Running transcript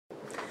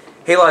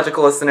Hey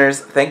logical listeners,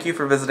 thank you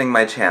for visiting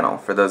my channel.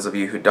 For those of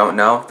you who don't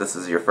know, if this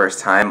is your first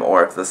time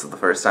or if this is the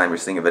first time you're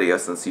seeing a video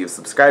since you've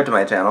subscribed to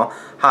my channel,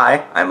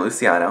 hi, I'm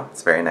Luciano.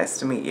 It's very nice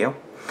to meet you.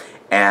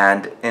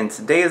 And in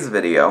today's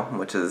video,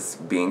 which is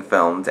being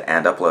filmed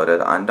and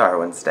uploaded on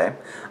Darwin's Day,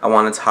 I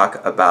want to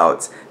talk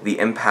about the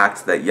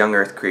impact that Young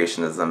Earth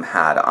Creationism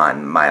had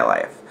on my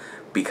life.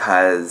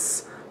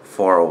 Because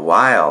for a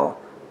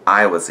while,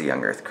 I was a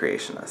Young Earth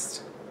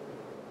Creationist.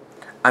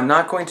 I'm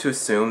not going to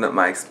assume that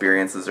my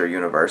experiences are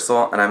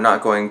universal, and I'm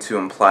not going to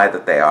imply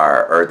that they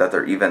are, or that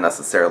they're even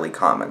necessarily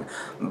common,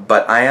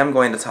 but I am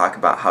going to talk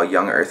about how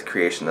Young Earth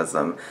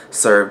Creationism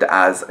served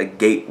as a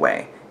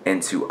gateway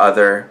into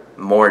other,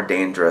 more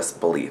dangerous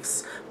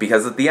beliefs.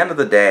 Because at the end of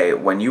the day,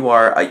 when you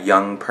are a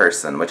young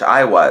person, which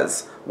I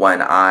was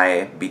when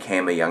I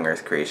became a Young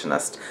Earth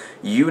Creationist,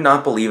 you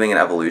not believing in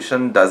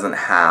evolution doesn't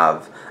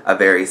have a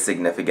very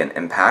significant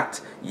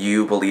impact.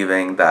 You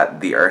believing that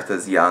the Earth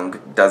is young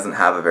doesn't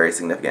have a very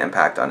significant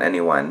impact on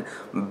anyone,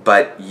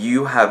 but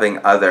you having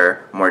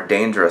other, more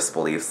dangerous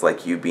beliefs,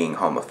 like you being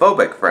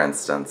homophobic, for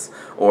instance,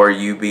 or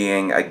you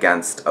being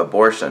against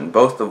abortion,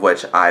 both of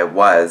which I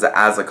was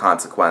as a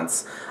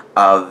consequence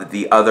of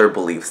the other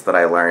beliefs that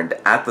I learned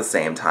at the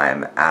same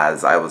time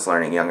as I was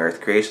learning Young Earth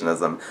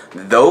Creationism,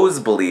 those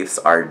beliefs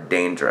are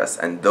dangerous,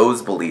 and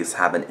those beliefs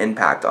have an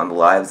impact on the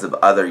lives of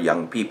other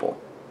young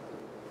people.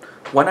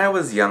 When I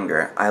was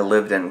younger, I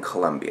lived in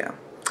Colombia,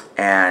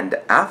 and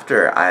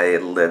after I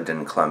lived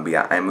in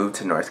Colombia, I moved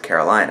to North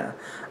Carolina.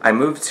 I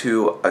moved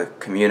to a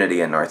community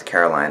in North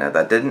Carolina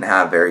that didn't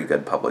have very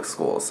good public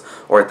schools,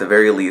 or at the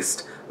very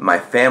least, my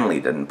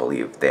family didn't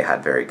believe they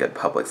had very good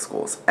public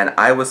schools, and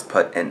I was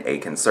put in a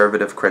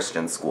conservative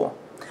Christian school.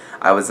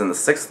 I was in the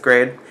 6th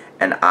grade,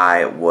 and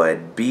I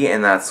would be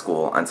in that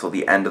school until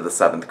the end of the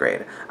 7th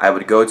grade. I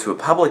would go to a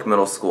public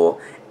middle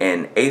school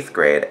in 8th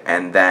grade,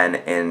 and then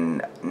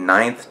in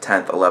 9th,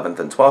 10th, 11th,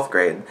 and 12th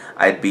grade,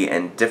 I'd be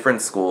in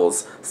different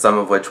schools, some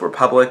of which were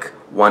public,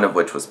 one of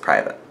which was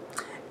private.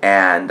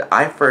 And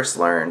I first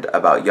learned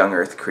about Young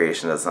Earth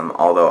Creationism,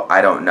 although I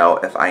don't know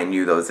if I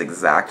knew those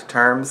exact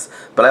terms,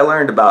 but I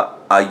learned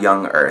about a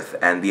young earth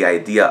and the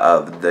idea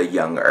of the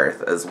young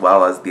earth, as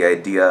well as the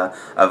idea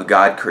of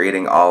God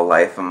creating all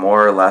life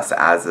more or less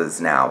as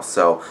is now.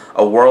 So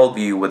a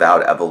worldview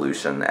without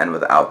evolution and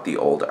without the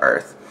old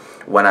earth,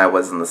 when I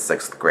was in the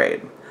 6th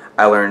grade.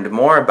 I learned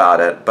more about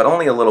it, but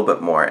only a little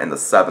bit more in the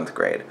 7th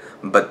grade.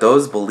 But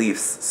those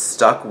beliefs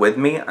stuck with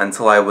me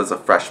until I was a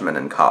freshman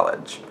in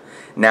college.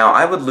 Now,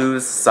 I would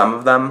lose some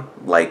of them,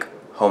 like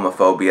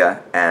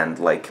homophobia and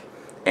like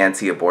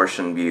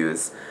anti-abortion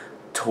views,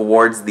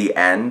 towards the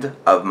end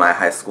of my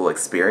high school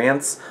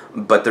experience,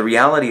 but the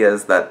reality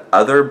is that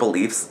other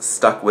beliefs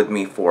stuck with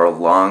me for a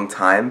long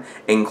time,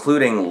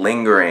 including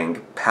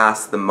lingering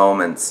past the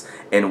moments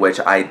in which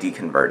I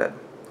deconverted.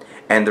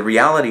 And the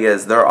reality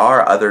is there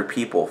are other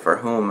people for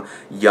whom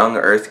Young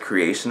Earth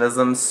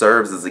Creationism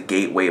serves as a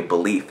gateway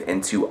belief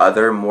into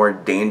other more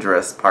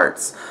dangerous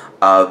parts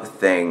of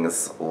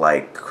things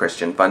like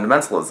Christian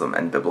fundamentalism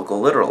and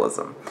biblical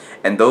literalism.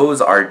 And those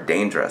are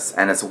dangerous,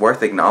 and it's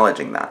worth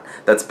acknowledging that.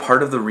 That's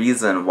part of the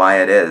reason why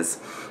it is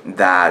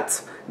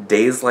that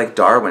days like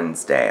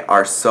Darwin's Day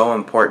are so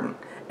important,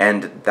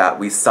 and that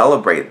we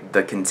celebrate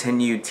the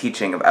continued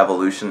teaching of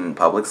evolution in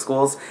public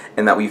schools,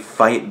 and that we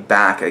fight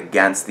back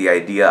against the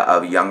idea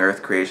of Young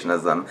Earth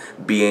Creationism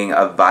being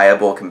a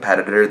viable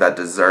competitor that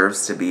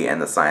deserves to be in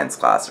the science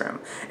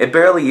classroom. It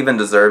barely even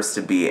deserves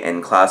to be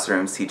in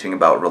classrooms teaching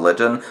about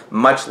religion,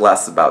 much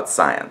less about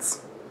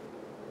science.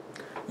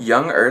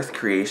 Young Earth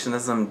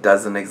Creationism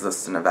doesn't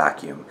exist in a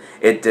vacuum.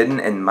 It didn't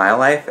in my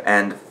life,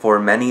 and for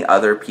many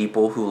other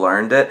people who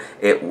learned it,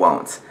 it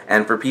won't.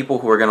 And for people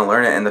who are going to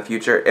learn it in the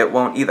future, it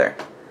won't either.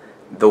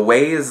 The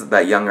ways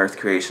that Young Earth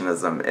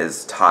Creationism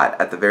is taught,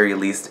 at the very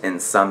least in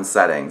some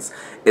settings,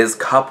 is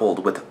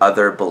coupled with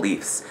other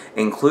beliefs,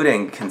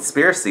 including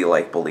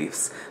conspiracy-like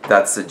beliefs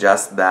that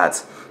suggest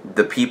that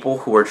the people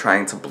who are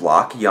trying to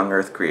block Young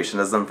Earth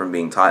Creationism from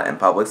being taught in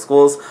public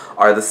schools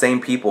are the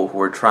same people who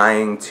are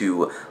trying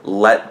to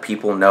let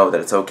people know that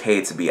it's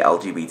okay to be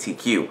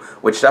LGBTQ,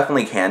 which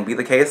definitely can be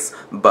the case,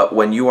 but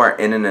when you are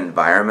in an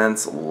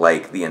environment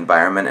like the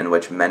environment in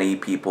which many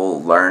people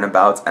learn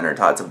about and are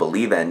taught to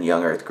believe in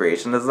Young Earth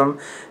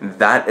Creationism,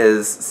 that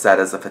is said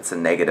as if it's a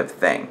negative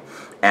thing.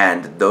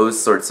 And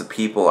those sorts of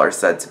people are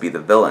said to be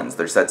the villains.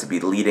 They're said to be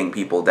leading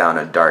people down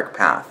a dark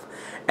path.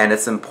 And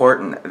it's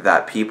important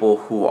that people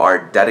who are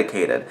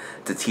dedicated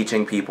to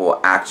teaching people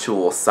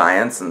actual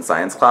science in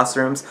science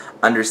classrooms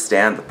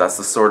understand that that's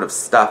the sort of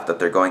stuff that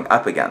they're going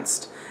up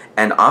against.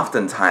 And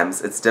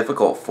oftentimes, it's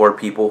difficult for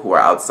people who are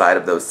outside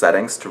of those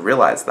settings to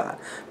realize that,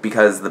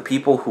 because the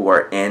people who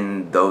are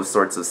in those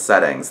sorts of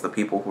settings, the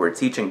people who are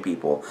teaching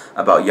people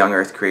about Young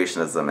Earth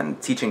Creationism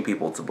and teaching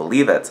people to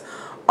believe it,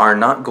 are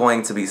not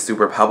going to be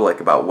super public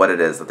about what it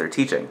is that they're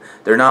teaching.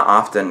 They're not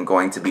often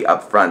going to be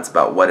upfront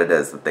about what it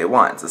is that they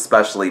want,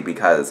 especially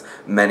because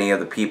many of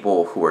the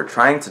people who are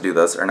trying to do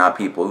this are not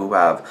people who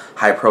have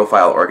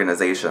high-profile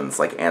organizations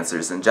like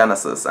Answers in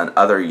Genesis and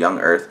other Young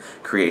Earth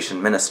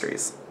creation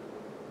ministries.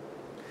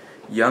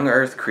 Young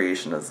Earth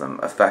Creationism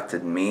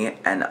affected me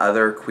and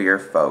other queer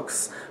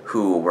folks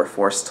who were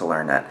forced to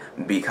learn it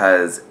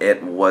because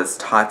it was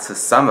taught to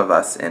some of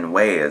us in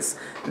ways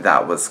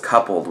that was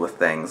coupled with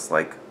things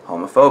like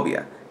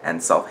homophobia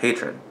and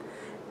self-hatred.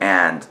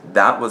 And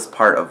that was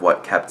part of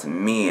what kept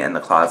me in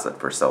the closet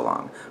for so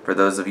long. For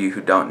those of you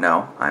who don't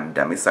know, I'm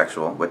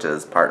demisexual, which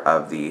is part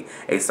of the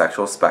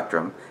asexual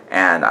spectrum,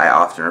 and I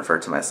often refer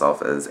to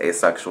myself as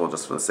asexual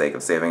just for the sake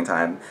of saving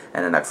time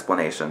and an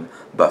explanation.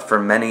 But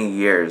for many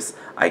years,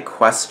 I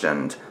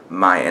questioned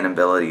my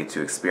inability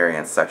to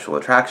experience sexual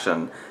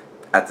attraction,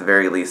 at the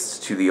very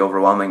least to the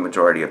overwhelming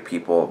majority of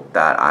people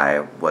that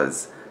I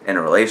was in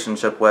a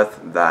relationship with,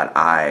 that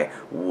I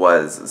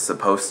was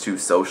supposed to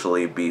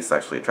socially be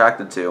sexually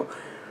attracted to.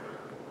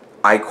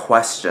 I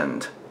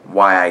questioned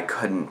why I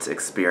couldn't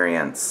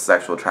experience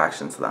sexual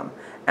attraction to them,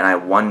 and I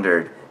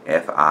wondered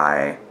if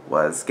I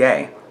was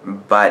gay.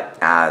 But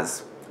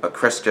as a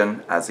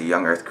Christian, as a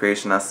Young Earth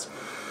Creationist,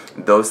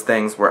 those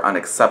things were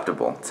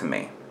unacceptable to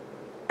me,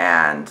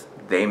 and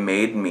they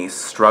made me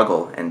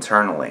struggle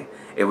internally.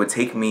 It would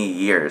take me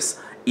years,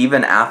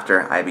 even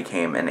after I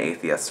became an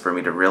atheist, for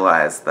me to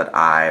realize that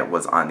I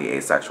was on the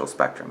asexual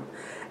spectrum.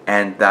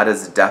 And that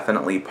is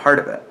definitely part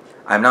of it.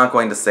 I'm not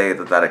going to say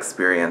that that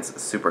experience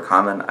is super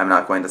common. I'm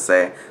not going to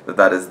say that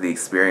that is the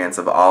experience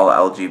of all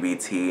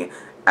LGBT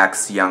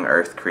ex-Young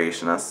Earth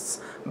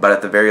Creationists, but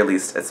at the very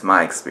least, it's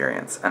my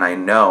experience. And I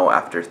know,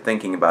 after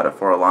thinking about it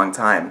for a long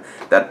time,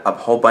 that a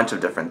whole bunch of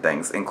different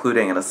things,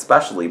 including and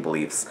especially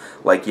beliefs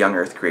like Young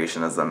Earth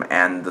Creationism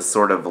and the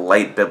sort of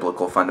light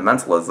biblical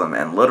fundamentalism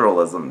and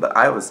literalism that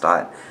I was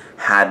taught,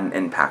 had an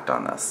impact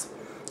on this.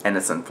 And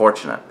it's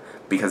unfortunate,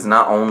 because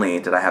not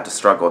only did I have to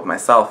struggle with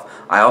myself,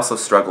 I also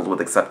struggled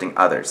with accepting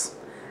others.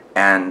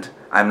 And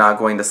I'm not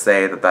going to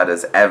say that that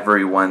is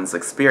everyone's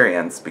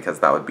experience, because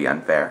that would be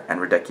unfair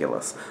and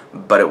ridiculous,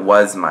 but it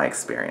was my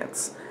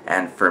experience.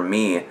 And for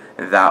me,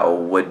 that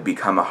would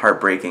become a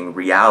heartbreaking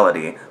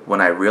reality when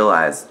I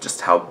realized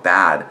just how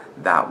bad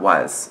that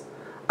was.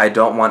 I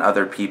don't want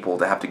other people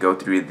to have to go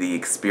through the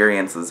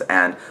experiences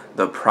and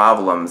the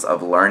problems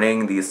of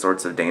learning these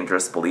sorts of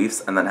dangerous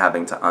beliefs and then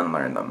having to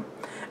unlearn them.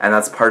 And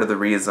that's part of the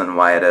reason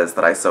why it is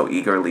that I so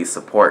eagerly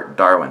support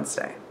Darwin's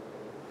Day.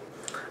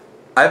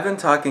 I've been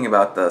talking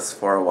about this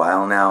for a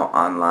while now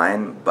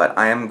online, but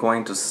I am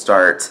going to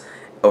start,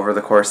 over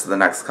the course of the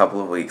next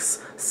couple of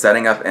weeks,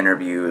 setting up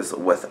interviews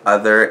with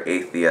other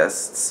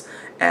atheists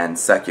and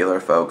secular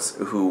folks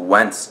who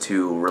went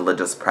to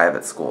religious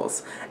private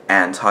schools,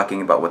 and talking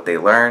about what they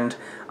learned,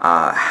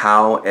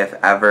 how, if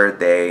ever,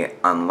 they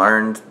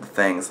unlearned the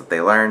things that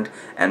they learned,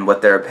 and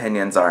what their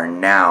opinions are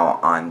now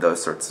on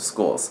those sorts of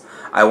schools.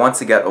 I want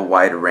to get a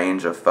wide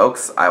range of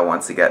folks. I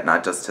want to get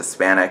not just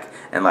Hispanic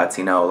and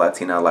Latino,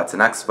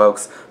 Latinx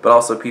folks, but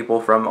also people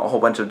from a whole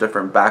bunch of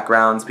different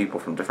backgrounds, people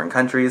from different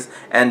countries,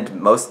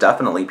 and most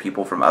definitely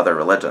people from other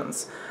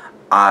religions.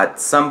 At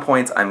some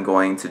point, I'm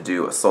going to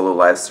do a solo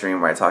live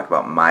stream where I talk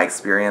about my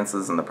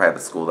experiences in the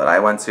private school that I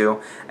went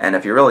to, and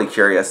if you're really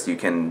curious, you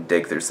can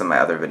dig through some of my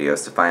other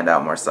videos to find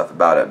out more stuff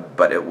about it.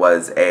 But it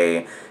was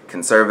a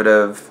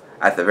conservative,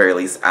 at the very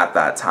least at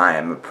that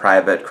time,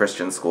 private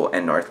Christian school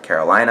in North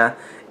Carolina.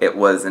 It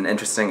was an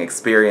interesting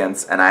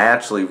experience, and I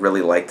actually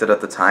really liked it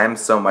at the time,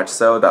 so much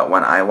so that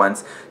when I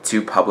went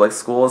to public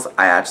schools,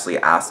 I actually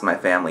asked my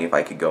family if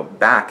I could go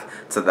back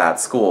to that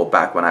school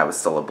back when I was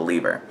still a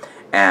believer.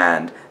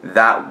 And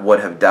that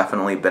would have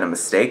definitely been a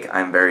mistake.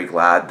 I'm very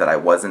glad that I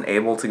wasn't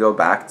able to go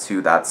back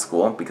to that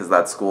school, because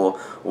that school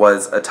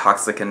was a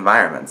toxic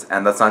environment.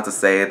 And that's not to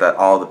say that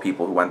all the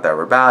people who went there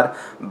were bad,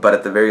 but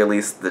at the very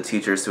least, the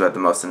teachers who had the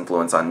most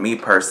influence on me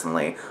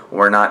personally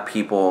were not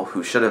people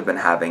who should have been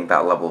having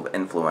that level of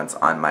influence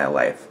on my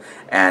life.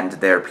 And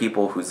they're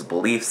people whose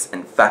beliefs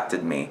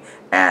infected me,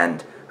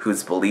 and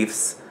whose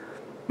beliefs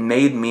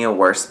made me a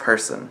worse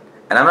person.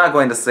 And I'm not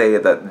going to say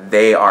that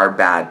they are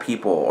bad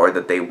people or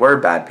that they were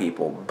bad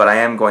people, but I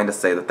am going to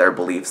say that their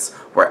beliefs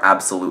were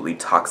absolutely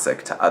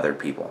toxic to other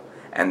people.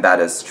 And that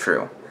is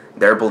true.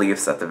 Their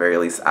beliefs, at the very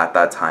least at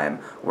that time,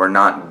 were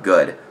not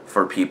good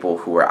for people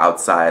who were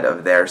outside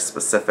of their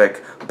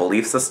specific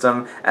belief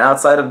system and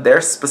outside of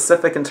their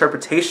specific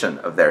interpretation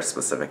of their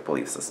specific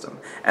belief system.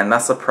 And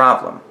that's a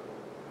problem.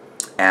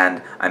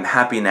 And I'm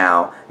happy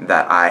now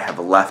that I have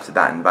left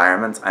that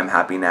environment. I'm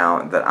happy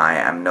now that I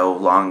am no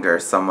longer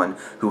someone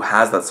who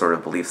has that sort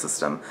of belief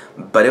system.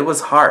 But it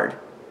was hard.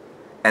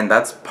 And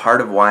that's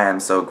part of why I'm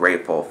so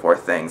grateful for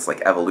things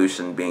like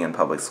evolution being in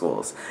public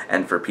schools,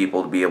 and for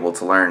people to be able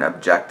to learn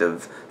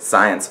objective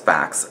science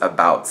facts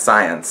about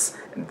science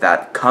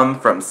that come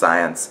from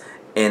science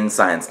in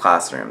science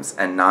classrooms,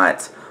 and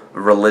not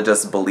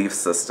religious belief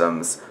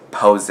systems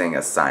posing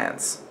as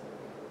science.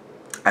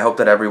 I hope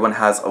that everyone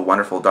has a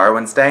wonderful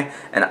Darwin's Day,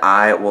 and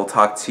I will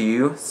talk to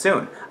you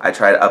soon. I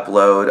try to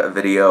upload a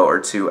video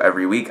or two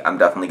every week. I'm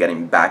definitely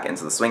getting back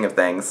into the swing of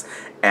things,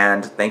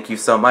 and thank you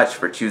so much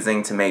for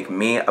choosing to make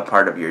me a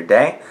part of your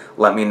day.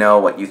 Let me know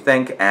what you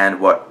think and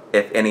what,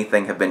 if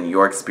anything, have been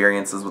your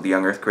experiences with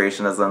Young Earth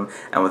Creationism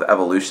and with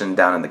evolution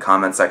down in the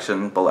comment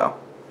section below.